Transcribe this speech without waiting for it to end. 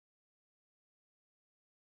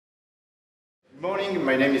Good morning,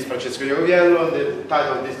 my name is Francesco Iacoviello and the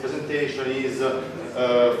title of this presentation is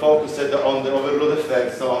focused on the overload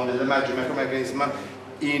effects on the damaging micromechanism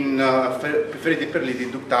in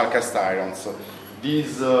ferritic-pearlitic ductile cast irons.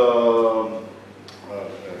 These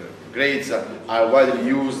grades are widely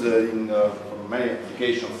used for many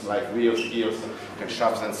applications like wheels, gears,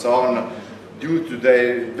 camshafts and so on, due to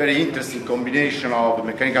their very interesting combination of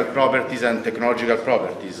mechanical properties and technological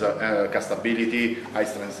properties, castability, high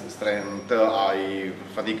strength, high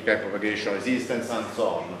fatigue propagation resistance, and so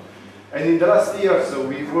on. And in the last years,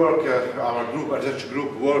 we work, our research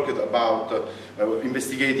group worked about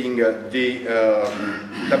investigating the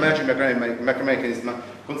damaging micromechanism,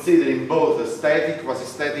 considering both static,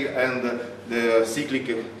 quasi-static, and the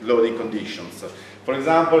cyclic loading conditions. For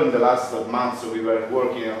example, in the last months, we were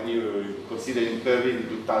working on considering ferritic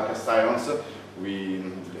ductile cast irons.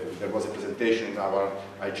 There was a presentation in our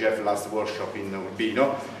IGF last workshop in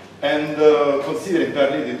Urbino. And considering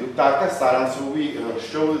ferritic ductile cast irons, we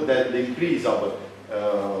showed that the increase of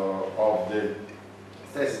the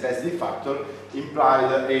stress intensity factor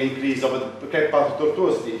implied an increase of the crack path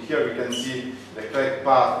tortuosity. Here we can see the crack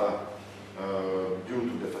path due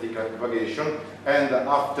to the fatigue propagation, and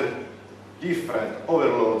after different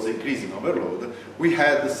overloads, increasing overload, we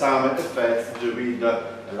had some effects with a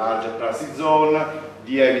larger plastic zone,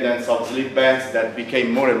 the evidence of slip bands that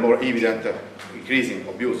became more and more evident, increasing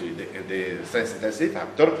obviously the stress intensity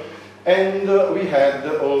factor, and we had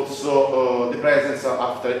also the presence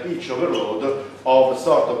after each overload of a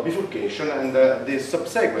sort of bifurcation, and the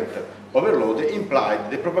subsequent overload implied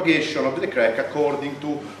the propagation of the crack according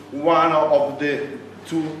to one of the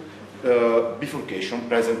two bifurcation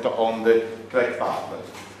present on the crack path.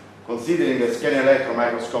 Considering a scanning electron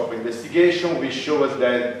microscope investigation, we showed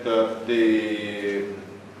that the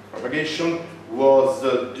propagation was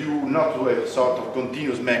due not to a sort of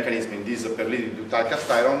continuous mechanism in this pearlitic ductile cast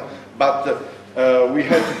iron, but we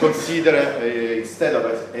had to consider instead of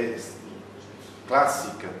a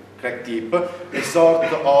classic crack tip, a sort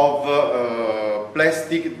of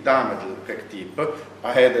plastic damaged crack tip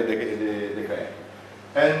ahead of the crack.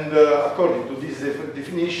 And according to this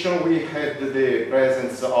definition, we had the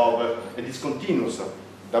presence of a discontinuous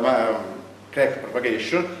crack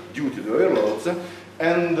propagation due to the overloads,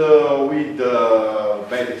 and with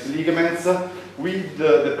matrix ligaments, with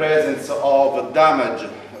the presence of damaged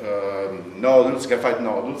nodules, graphite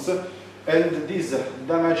nodules, and this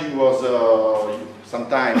damaging was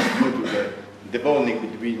sometimes due to the bonding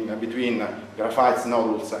between graphite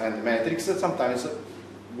nodules and matrix, sometimes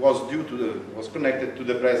was connected to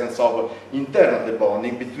the presence of internal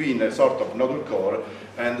debonding between a sort of nodule core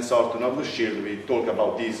and a sort of nodule shield. We talked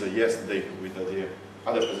about this yesterday with the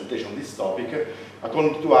other presentation on this topic.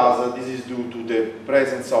 According to us, this is due to the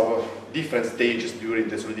presence of different stages during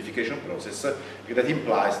the solidification process that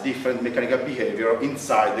implies different mechanical behavior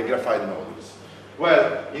inside the graphite nodules.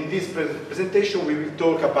 Well, in this presentation we will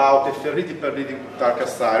talk about the ferritic-pearlitic ductile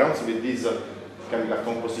cast irons with this chemical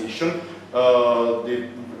composition.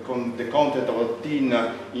 The content of a tin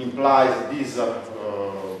implies this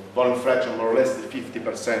volume fraction more or less the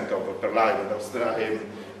 50% of perlite and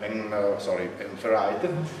ferrite,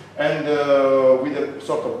 and with a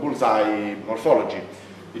sort of bullseye morphology.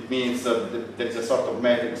 It means there is a sort of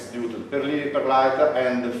matrix due to the perlite,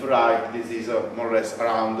 and the ferrite, this is more or less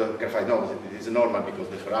around graphite nodules. It is normal because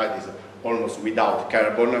the ferrite is almost without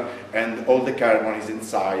carbon, and all the carbon is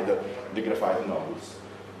inside the graphite nodules.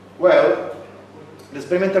 Well, the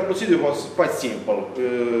experimental procedure was quite simple.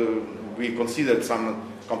 We considered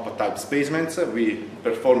some compact type spacements, we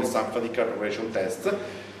performed some fatigue propagation tests.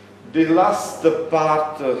 The last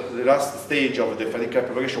part, the last stage of the fatigue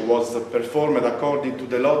propagation was performed according to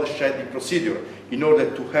the load shedding procedure in order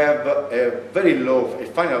to have a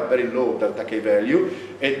final very low delta K value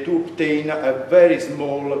and to obtain a very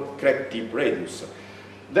small crack tip radius.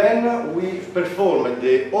 Then we performed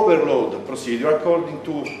the overload procedure according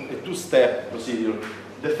to a two-step procedure.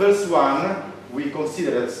 The first one we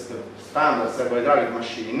considered as a standard servo-hydraulic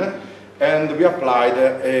machine, and we applied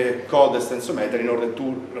a code extensometer in order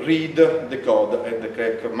to read the code at the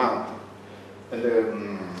crack mount, and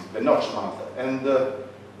the notch mount, and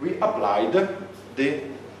we applied the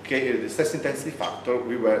stress intensity factor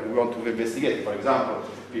we want to investigate. For example,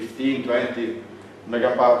 15, 20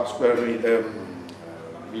 megapower square meters.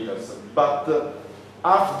 But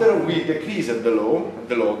after we decreased the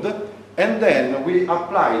load, and then we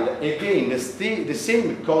applied again the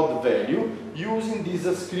same code value using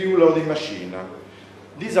this screw loading machine.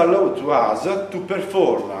 This allowed to us to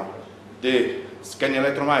perform the scanning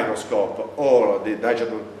electron microscope or the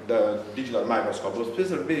digital microscope of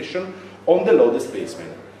preservation on the loaded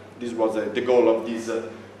specimen. this was the goal of this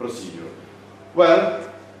procedure. Well,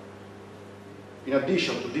 in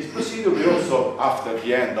addition to this procedure, we also, after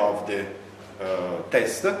the end of the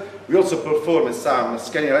test, we also performed some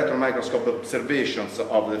scanning electron microscope observations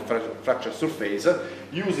of the fracture surface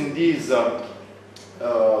using this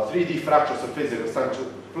 3D fracture surface reconstruction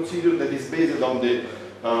procedure that is based on the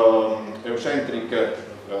aerocentric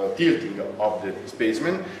tilting of the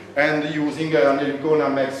specimen and using an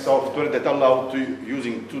Ericona software that allowed to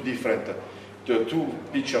using two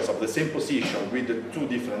pictures of the same position with two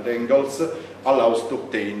different angles allows to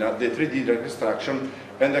obtain the 3D reconstruction.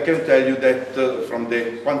 And I can tell you that from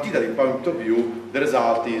the quantitative point of view, the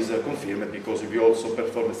result is confirmed because we also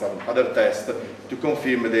performed some other tests to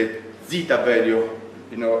confirm the zeta value,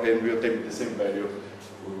 and we obtained the same value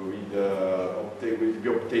we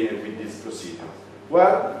obtained with this procedure.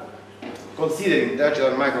 Well, considering the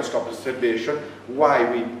digital microscope observation, why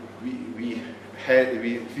we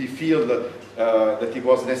feel that it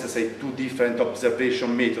was necessary two different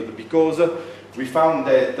observation methods, because we found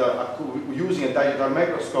that using a digital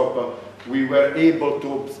microscope we were able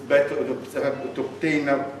to obtain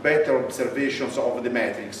better observations of the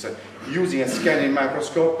matrix. Using a scanning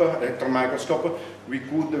microscope, electron microscope, we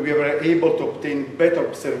were able to obtain better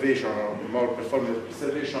observation, or more performant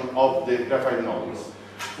observation of the graphite nodules.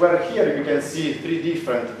 Where here you can see three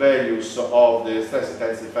different values of the stress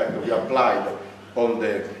intensity factor we applied on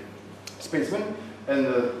the specimen, and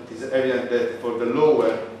it is evident that for the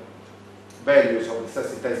lower values of the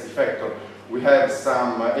stress intensity factor we have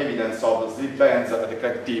some evidence of slip bands at the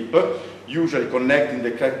crack tip, usually connecting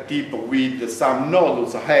the crack tip with some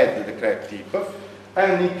nodules ahead of the crack tip,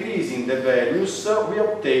 and increasing the values we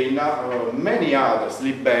obtain many other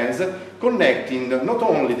slip bands connecting not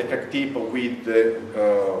only the crack tip with the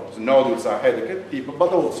nodules ahead of the crack tip,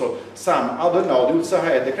 but also some other nodules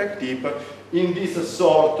ahead of the crack tip in this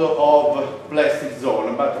sort of plastic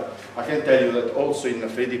zone. But I can tell you that also in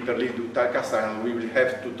ferritic-pearlitic cast iron we will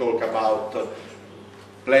have to talk about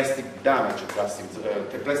plastic damage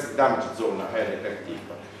zone ahead of the crack tip.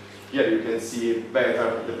 Here you can see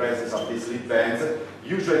better the presence of these slip bands.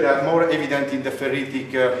 Usually they are more evident in the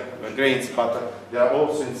ferritic grains, but they are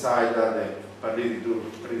also inside the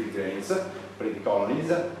ferritic grains, ferritic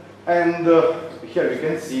colonies. And here you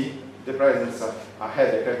can see the presence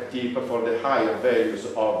ahead of the crack tip for the higher values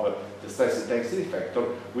of the stress intensity factor,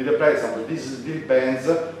 with the presence of these slip bands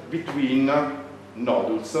between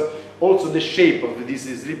nodules. Also the shape of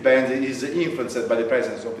these slip bands is influenced by the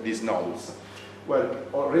presence of these nodules. Well,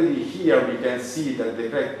 already here we can see that the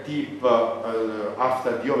crack tip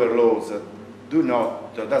after the overloads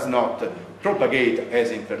does not propagate as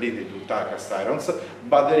in ferritic cast irons,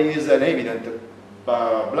 but there is an evident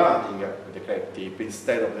blunting of the crack tip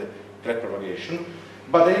instead of the crack propagation.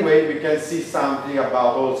 But anyway, we can see something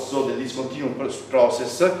about also the discontinuous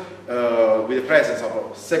process with the presence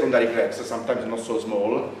of secondary cracks, sometimes not so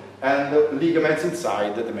small, and ligaments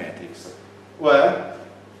inside the matrix. Well,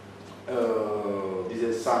 this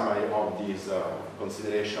is a summary of these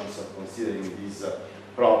considerations considering this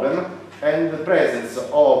problem, and the presence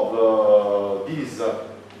of this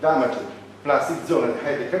damaged plastic zone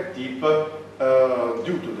at the crack tip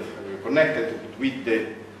due to the connected with the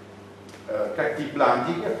crack tip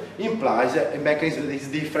blunting implies a mechanism that is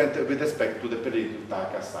different with respect to the ferritic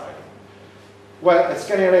cast iron. Well, a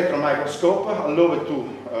scanning electron microscope allowed to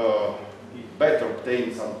better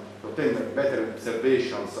obtain better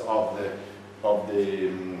observations of the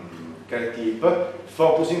crack tip,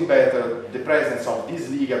 focusing better the presence of these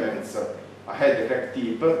ligaments ahead the crack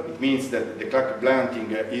tip. It means that the crack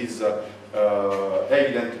blunting is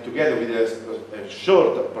evident together with a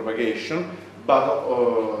short propagation,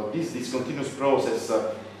 but this discontinuous process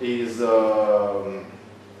is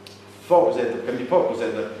can be focused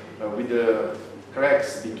with the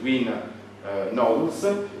cracks between nodules,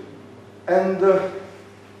 and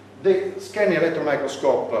the scanning electron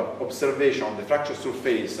microscope observation of the fracture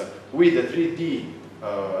surface with the 3D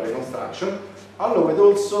reconstruction allowed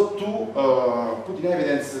also to put in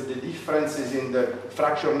evidence the differences in the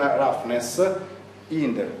fracture roughness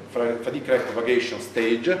in the fatigue crack propagation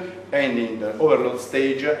stage, and in the overload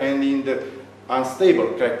stage, and in the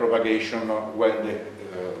unstable crack propagation when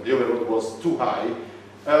the overload was too high.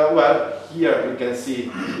 Well, here we can see,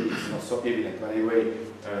 it's not so evident, but anyway,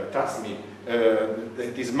 trust me,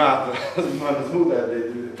 it is smoother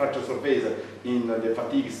the fracture surface in the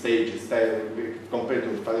fatigue stage compared to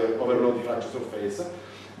the overload fracture surface.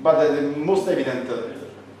 But the most evident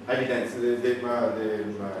evidence, it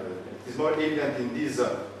is more evident in this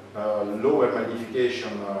lower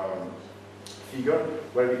magnification figure,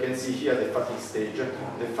 where we can see here the fatigue stage.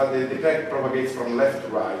 The crack propagates from left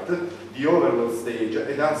to right, the overload stage,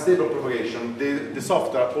 and unstable propagation. The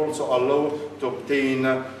software also allows to obtain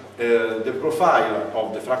the profile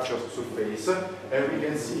of the fracture surface, and we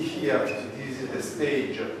can see here this is the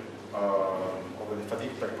stage of the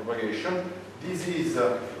fatigue crack propagation. This is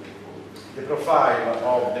the profile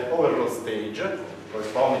of the overload stage,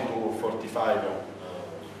 corresponding to 45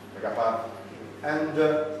 megapar. And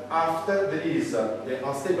after there is the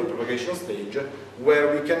unstable propagation stage,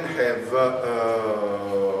 where we can have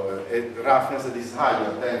a roughness that is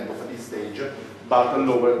higher than the fatigue stage, but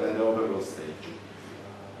lower than the overload stage.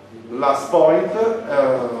 Last point,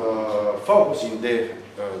 focusing the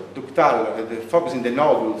ductal, focusing the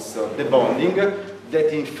nodules, the bonding,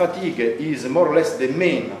 that in fatigue is more or less the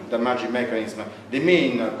main damaging mechanism, the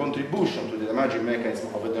main contribution to the damaging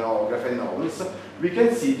mechanism of the graphene nodules. We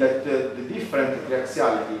can see that the different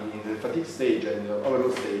triaxiality in the fatigue stage and the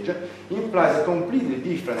overload stage implies a completely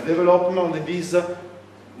different development of this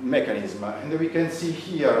mechanism. And we can see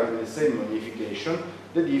here in the same magnification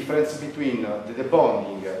the difference between the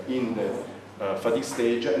bonding in the fatigue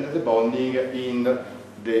stage and the bonding in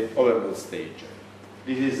the overload stage.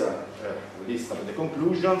 This is a list of the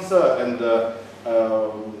conclusions, and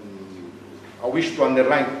I wish to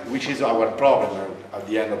underline which is our problem at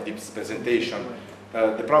the end of this presentation.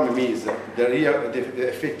 The problem is the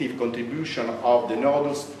effective contribution of the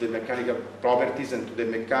nodules to the mechanical properties and to the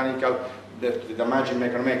the damaging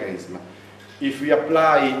mechanism. If we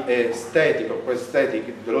apply a static or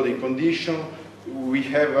quasi-static loading condition, we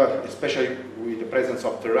have, especially with the presence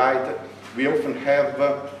of ferrite, we often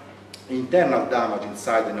have internal damage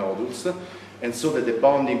inside the nodules, and so that the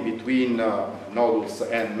bonding between nodules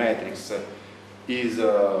and matrix is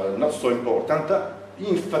not so important.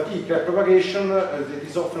 In fatigue crack propagation, it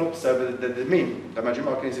is often observed that the main damaging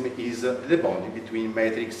mechanism is the bonding between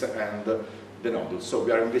matrix and the nodules. So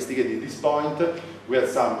we are investigating this point. We have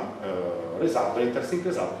some results, very interesting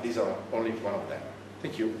results. These are only one of them.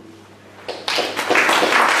 Thank you.